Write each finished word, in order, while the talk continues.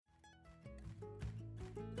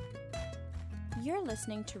You're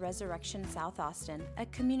listening to Resurrection South Austin, a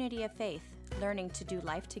community of faith, learning to do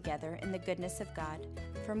life together in the goodness of God.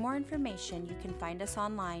 For more information, you can find us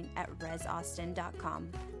online at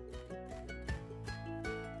resaustin.com.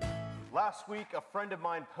 Last week, a friend of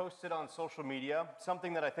mine posted on social media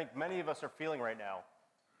something that I think many of us are feeling right now.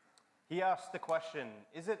 He asked the question,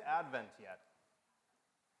 is it Advent yet?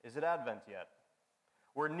 Is it Advent yet?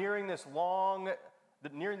 We're nearing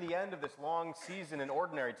the end of this long season in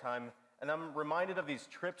ordinary time, and I'm reminded of these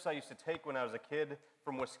trips I used to take when I was a kid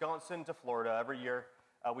from Wisconsin to Florida. Every year,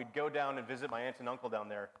 we'd go down and visit my aunt and uncle down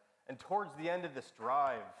there. And towards the end of this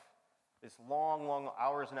drive, this long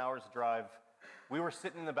hours and hours drive, we were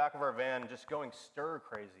sitting in the back of our van just going stir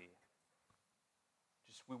crazy.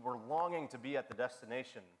 We were longing to be at the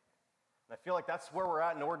destination. And I feel like that's where we're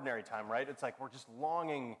at in ordinary time, right? It's like we're just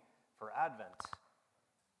longing for Advent.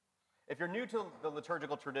 If you're new to the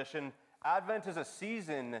liturgical tradition, Advent is a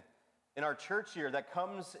season in our church year that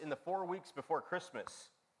comes in the 4 weeks before Christmas.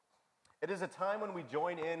 It is a time when we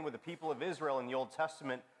join in with the people of Israel in the Old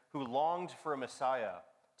Testament who longed for a Messiah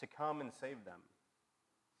to come and save them.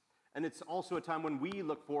 And it's also a time when we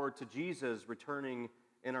look forward to Jesus returning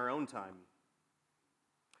in our own time.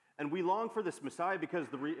 And we long for this Messiah because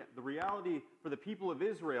the reality for the people of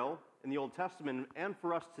Israel in the Old Testament and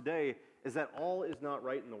for us today is that all is not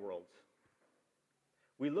right in the world.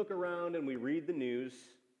 We look around and we read the news.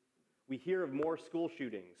 We hear of more school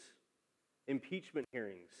shootings, impeachment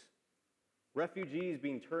hearings, refugees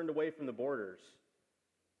being turned away from the borders.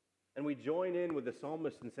 And we join in with the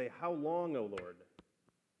psalmist and say, "How long, O Lord?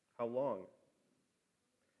 How long?"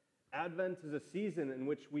 Advent is a season in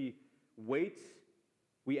which we wait,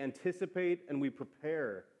 we anticipate, and we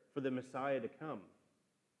prepare for the Messiah to come,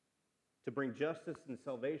 to bring justice and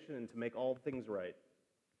salvation and to make all things right.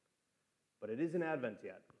 But it isn't Advent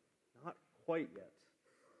yet. Not quite yet.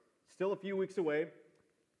 Still a few weeks away.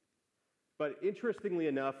 But interestingly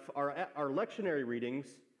enough, our lectionary readings,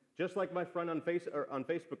 just like my friend on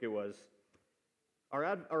Facebook it was,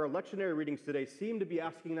 our lectionary readings today seem to be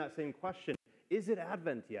asking that same question. Is it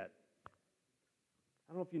Advent yet? I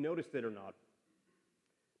don't know if you noticed it or not,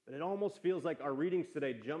 but it almost feels like our readings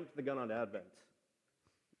today jumped the gun on Advent.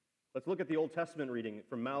 Let's look at the Old Testament reading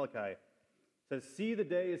from Malachi. It says, "See, the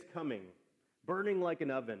day is coming, burning like an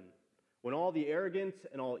oven, when all the arrogant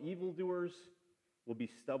and all evildoers will be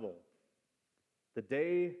stubble. The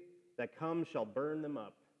day that comes shall burn them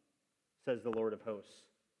up, says the Lord of hosts,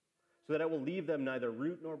 so that it will leave them neither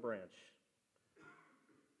root nor branch.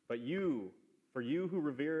 But for you who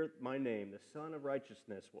revere my name, the Son of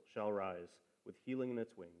Righteousness shall rise with healing in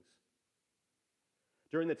its wings."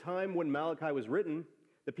 During the time when Malachi was written,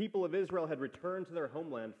 the people of Israel had returned to their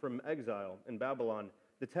homeland from exile in Babylon.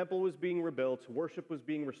 The temple was being rebuilt, worship was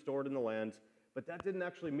being restored in the land, but that didn't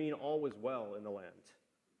actually mean all was well in the land.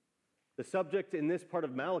 The subject in this part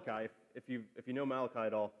of Malachi, if you know Malachi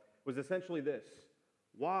at all, was essentially this: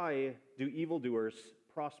 why do evildoers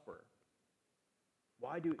prosper?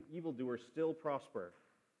 Why do evildoers still prosper?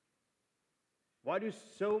 Why do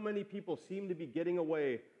so many people seem to be getting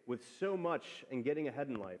away with so much and getting ahead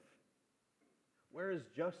in life? Where is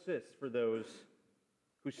justice for those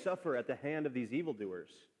who suffer at the hand of these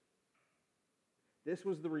evildoers? This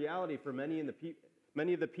was the reality for many of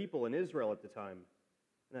the people in Israel at the time.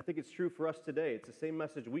 And I think it's true for us today. It's the same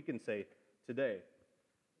message we can say today.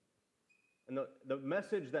 And the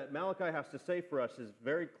message that Malachi has to say for us is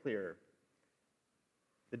very clear.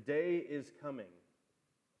 The day is coming.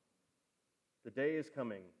 The day is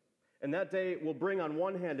coming. And that day will bring on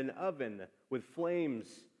one hand an oven with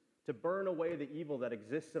flames to burn away the evil that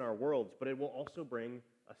exists in our worlds, but it will also bring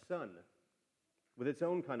a sun with its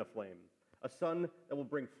own kind of flame, a sun that will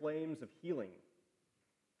bring flames of healing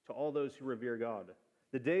to all those who revere God.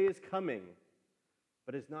 The day is coming,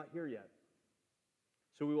 but it's not here yet.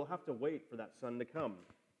 So we will have to wait for that sun to come.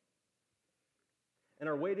 And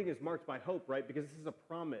our waiting is marked by hope, right? Because this is a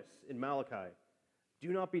promise in Malachi.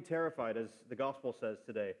 Do not be terrified, as the gospel says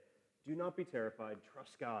today. Do not be terrified.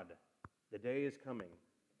 Trust God. The day is coming.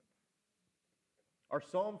 Our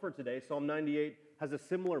psalm for today, Psalm 98, has a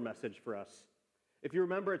similar message for us. If you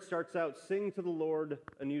remember, it starts out, "Sing to the Lord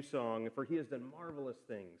a new song, for he has done marvelous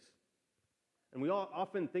things." And we all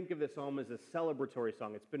often think of this psalm as a celebratory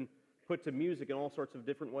song. It's been put to music in all sorts of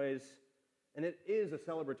different ways, and it is a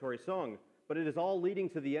celebratory song, but it is all leading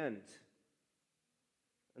to the end.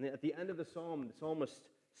 And at the end of the psalmist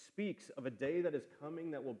speaks of a day that is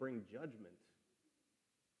coming that will bring judgment.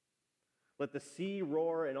 "Let the sea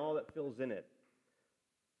roar and all that fills in it,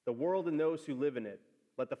 the world and those who live in it.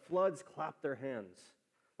 Let the floods clap their hands.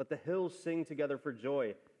 Let the hills sing together for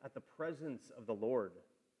joy at the presence of the Lord.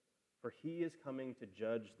 for he is coming to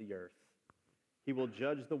judge the earth. He will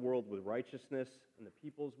judge the world with righteousness and the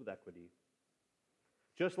peoples with equity.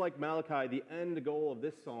 Just like Malachi, the end goal of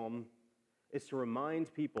this psalm is to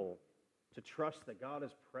remind people to trust that God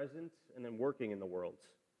is present and then working in the world,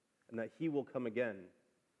 and that he will come again.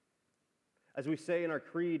 As we say in our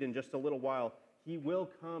creed in just a little while, he will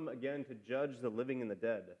come again to judge the living and the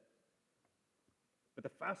dead. But the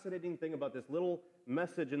fascinating thing about this little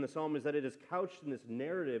message in the psalm is that it is couched in this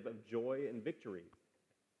narrative of joy and victory,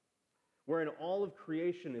 wherein all of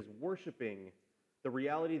creation is worshiping the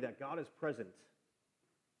reality that God is present.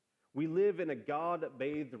 We live in a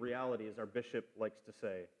God-bathed reality, as our bishop likes to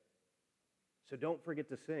say. So don't forget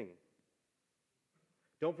to sing.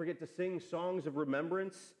 Don't forget to sing songs of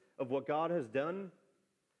remembrance of what God has done,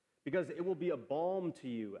 because it will be a balm to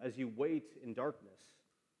you as you wait in darkness.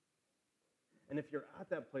 And if you're at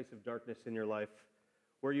that place of darkness in your life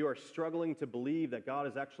where you are struggling to believe that God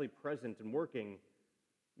is actually present and working,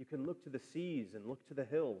 you can look to the seas and look to the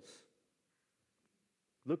hills.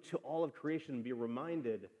 Look to all of creation and be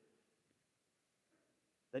reminded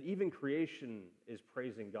that even creation is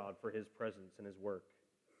praising God for his presence and his work.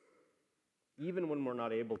 Even when we're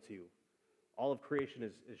not able to, all of creation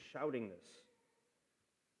is shouting this.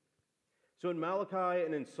 So in Malachi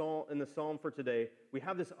and in the psalm for today, we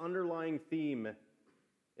have this underlying theme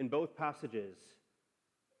in both passages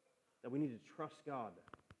that we need to trust God.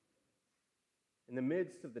 In the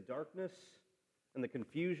midst of the darkness and the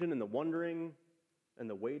confusion and the wondering and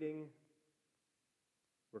the waiting,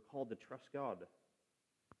 we're called to trust God.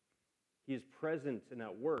 He is present and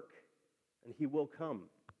at work, and he will come.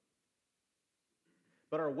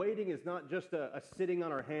 But our waiting is not just a sitting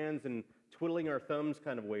on our hands and twiddling our thumbs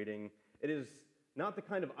kind of waiting. It is not the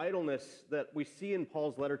kind of idleness that we see in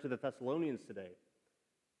Paul's letter to the Thessalonians today.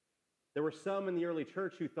 There were some in the early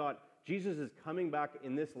church who thought Jesus is coming back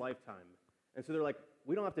in this lifetime. And so they're like,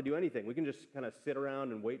 we don't have to do anything. We can just kind of sit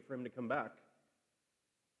around and wait for him to come back.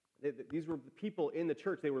 These were people in the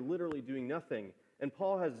church. They were literally doing nothing. And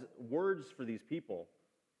Paul has words for these people.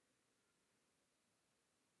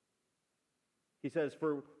 He says,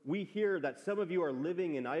 "For we hear that some of you are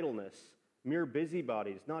living in idleness, mere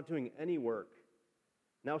busybodies, not doing any work.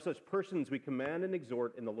 Now such persons we command and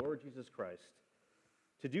exhort in the Lord Jesus Christ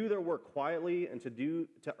to do their work quietly and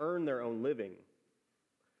to earn their own living.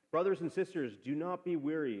 Brothers and sisters, do not be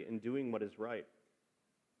weary in doing what is right."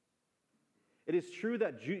 It is true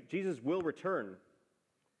that Jesus will return,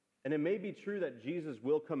 and it may be true that Jesus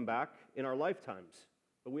will come back in our lifetimes,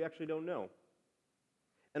 but we actually don't know.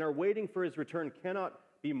 And our waiting for his return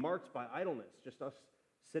cannot be marked by idleness, just us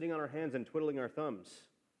sitting on our hands and twiddling our thumbs.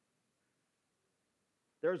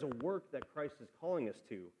 There's a work that Christ is calling us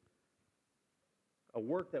to, a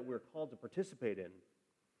work that we're called to participate in.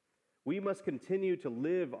 We must continue to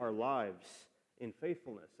live our lives in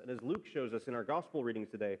faithfulness. And as Luke shows us in our gospel readings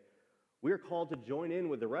today, we are called to join in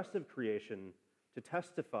with the rest of creation to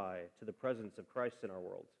testify to the presence of Christ in our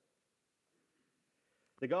world.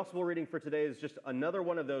 The gospel reading for today is just another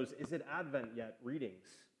one of those "Is it Advent yet?"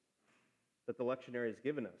 readings that the lectionary has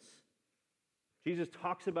given us. Jesus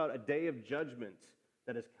talks about a day of judgment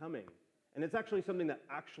that is coming. And it's actually something that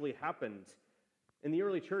actually happened. In the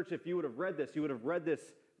early church, if you would have read this, you would have read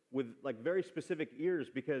this with very specific ears,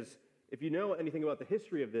 because if you know anything about the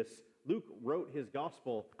history of this, Luke wrote his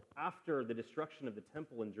gospel after the destruction of the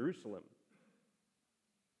temple in Jerusalem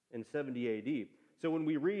in 70 AD. So when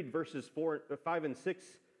we read verses 5 and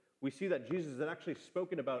 6, we see that Jesus had actually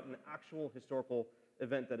spoken about an actual historical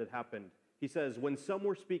event that had happened. He says, "When some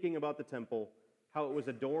were speaking about the temple, how it was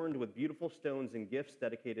adorned with beautiful stones and gifts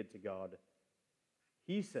dedicated to God,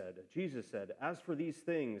 Jesus said, as for these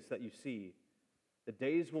things that you see, the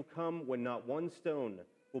days will come when not one stone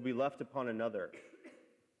will be left upon another.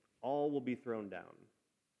 All will be thrown down."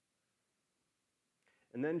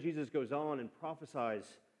 And then Jesus goes on and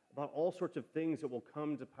prophesies about all sorts of things that will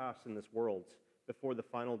come to pass in this world before the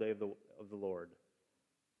final day of the Lord.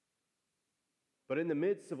 But in the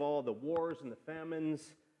midst of all the wars and the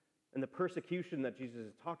famines and the persecution that Jesus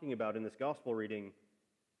is talking about in this gospel reading,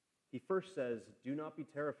 he first says, "Do not be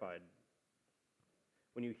terrified."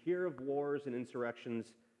 When you hear of wars and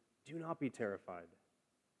insurrections, do not be terrified.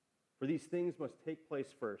 For these things must take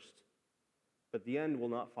place first, but the end will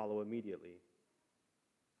not follow immediately.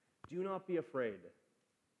 Do not be afraid.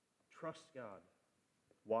 Trust God.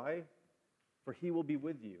 Why? For he will be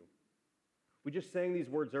with you. We just sang these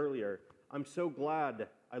words earlier. I'm so glad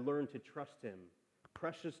I learned to trust him.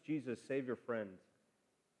 Precious Jesus, Savior, friend.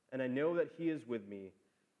 And I know that he is with me,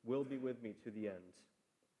 will be with me to the end.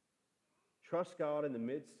 Trust God in the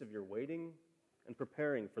midst of your waiting and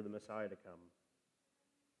preparing for the Messiah to come.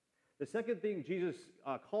 The second thing Jesus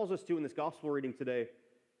calls us to in this gospel reading today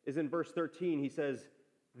is in verse 13. He says,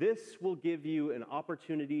 "This will give you an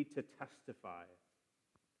opportunity to testify."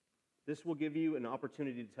 This will give you an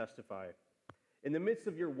opportunity to testify. In the midst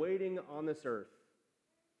of your waiting on this earth,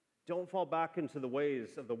 don't fall back into the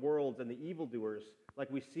ways of the world and the evildoers like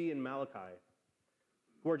we see in Malachi,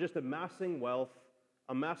 who are just amassing wealth,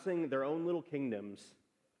 amassing their own little kingdoms.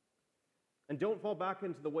 And don't fall back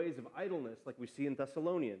into the ways of idleness like we see in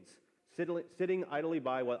Thessalonians, sitting idly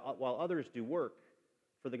by while others do work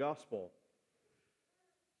for the gospel.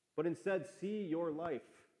 But instead, see your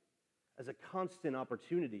life as a constant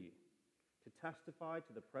opportunity to testify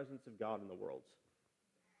to the presence of God in the world.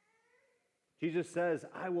 Jesus says,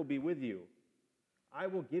 "I will be with you. I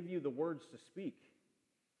will give you the words to speak.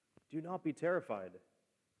 Do not be terrified."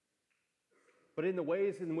 But in the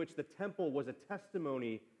ways in which the temple was a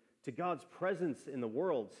testimony to God's presence in the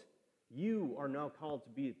world, you are now called to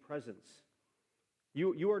be presence.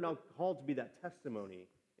 You are now called to be that testimony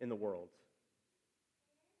in the world.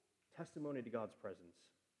 Testimony to God's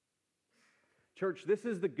presence. Church, this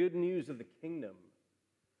is the good news of the kingdom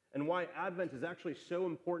and why Advent is actually so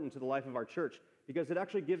important to the life of our church, because it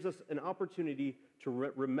actually gives us an opportunity to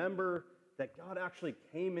remember that God actually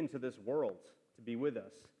came into this world to be with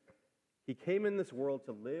us. He came in this world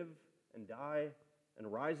to live and die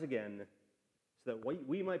and rise again so that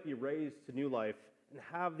we might be raised to new life and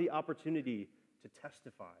have the opportunity to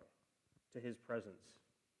testify to his presence.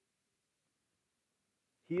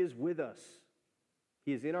 He is with us.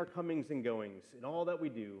 He is in our comings and goings, in all that we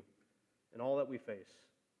do, and all that we face.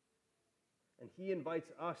 And he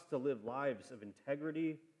invites us to live lives of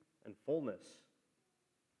integrity and fullness,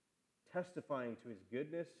 testifying to his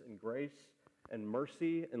goodness and grace and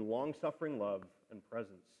mercy and long-suffering love and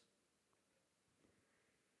presence.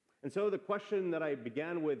 And so the question that I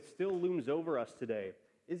began with still looms over us today.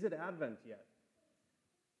 Is it Advent yet?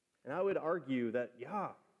 And I would argue that,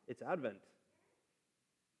 yeah, it's Advent.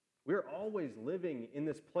 We're always living in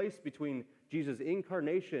this place between Jesus'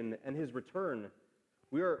 incarnation and his return.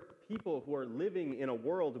 We are people who are living in a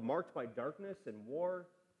world marked by darkness and war,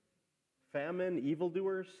 famine,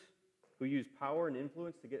 evildoers who use power and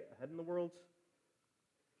influence to get ahead in the world.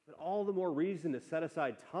 But all the more reason to set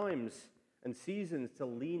aside times and seasons to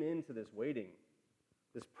lean into this waiting,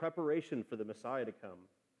 this preparation for the Messiah to come.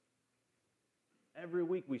 Every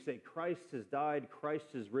week we say, Christ has died,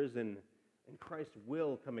 Christ has risen, and Christ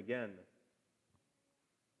will come again.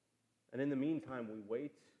 And in the meantime, we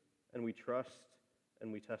wait and we trust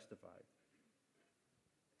and we testify.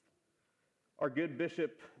 Our good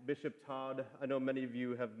bishop, Bishop Todd, I know many of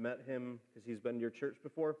you have met him because he's been to your church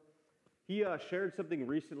before. He shared something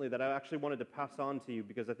recently that I actually wanted to pass on to you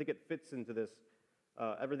because I think it fits into this,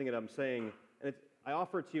 everything that I'm saying. And I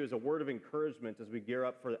offer it to you as a word of encouragement as we gear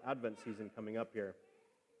up for the Advent season coming up here.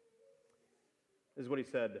 This is what he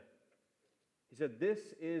said. He said,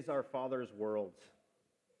 "This is our Father's world.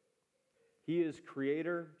 He is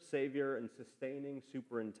creator, savior, and sustaining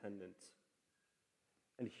superintendent.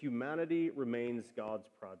 And humanity remains God's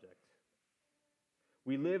project.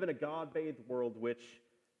 We live in a God-bathed world which,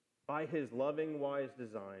 by his loving, wise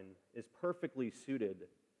design, is perfectly suited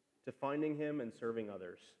to finding him and serving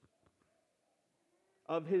others.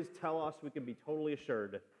 Of his telos, we can be totally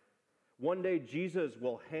assured. One day, Jesus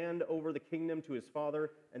will hand over the kingdom to his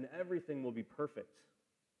Father, and everything will be perfect.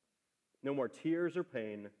 No more tears or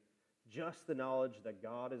pain, just the knowledge that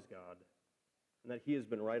God is God, and that he has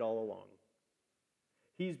been right all along.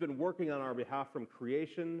 He's been working on our behalf from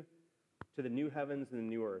creation to the new heavens and the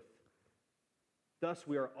new earth. Thus,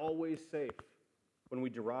 we are always safe when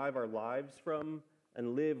we derive our lives from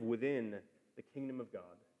and live within the kingdom of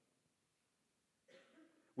God.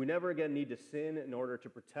 We never again need to sin in order to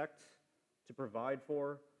protect, to provide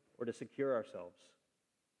for, or to secure ourselves.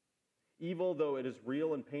 Evil, though it is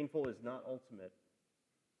real and painful, is not ultimate.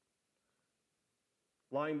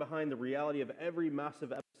 Lying behind the reality of every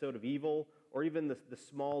massive episode of evil, or even the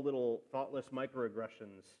small little thoughtless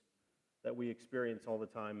microaggressions that we experience all the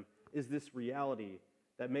time, is this reality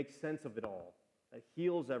that makes sense of it all, that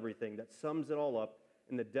heals everything, that sums it all up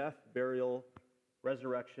in the death, burial,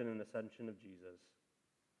 resurrection, and ascension of Jesus.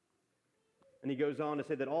 And he goes on to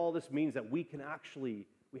say that all this means that we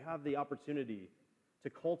have the opportunity to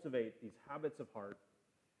cultivate these habits of heart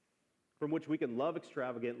from which we can love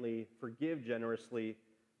extravagantly, forgive generously,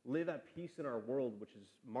 live at peace in our world, which is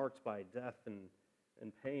marked by death and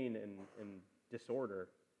pain and disorder.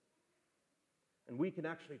 And we can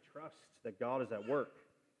actually trust that God is at work.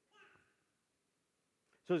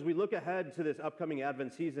 So as we look ahead to this upcoming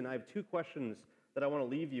Advent season, I have two questions that I want to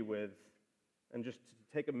leave you with and just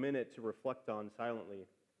to take a minute to reflect on silently.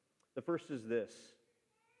 The first is this.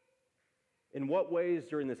 In what ways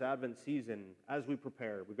during this Advent season, as we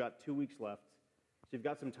prepare, we've got 2 weeks left, so you've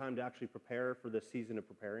got some time to actually prepare for this season of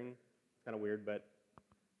preparing. It's kind of weird, but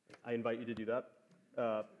I invite you to do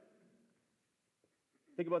that.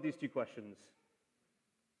 Think about these two questions.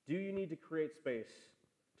 Do you need to create space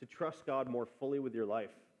to trust God more fully with your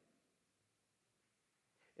life?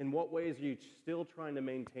 In what ways are you still trying to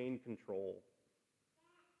maintain control?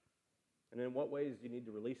 And in what ways do you need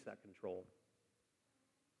to release that control?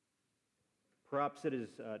 Perhaps it is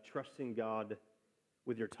trusting God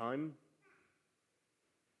with your time.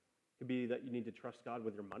 It could be that you need to trust God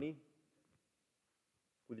with your money,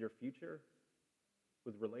 with your future,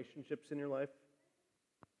 with relationships in your life.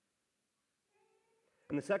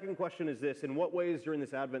 And the second question is this: in what ways during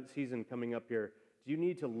this Advent season coming up here do you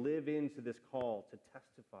need to live into this call to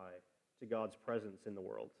testify to God's presence in the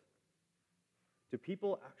world? Do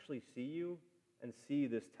people actually see you and see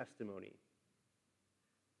this testimony?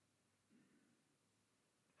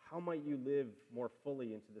 How might you live more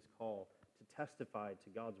fully into this call to testify to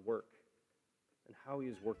God's work and how He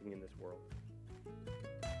is working in this world?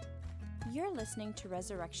 You're listening to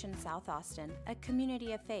Resurrection South Austin, a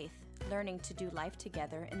community of faith, learning to do life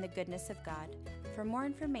together in the goodness of God. For more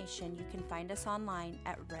information, you can find us online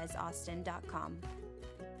at resaustin.com.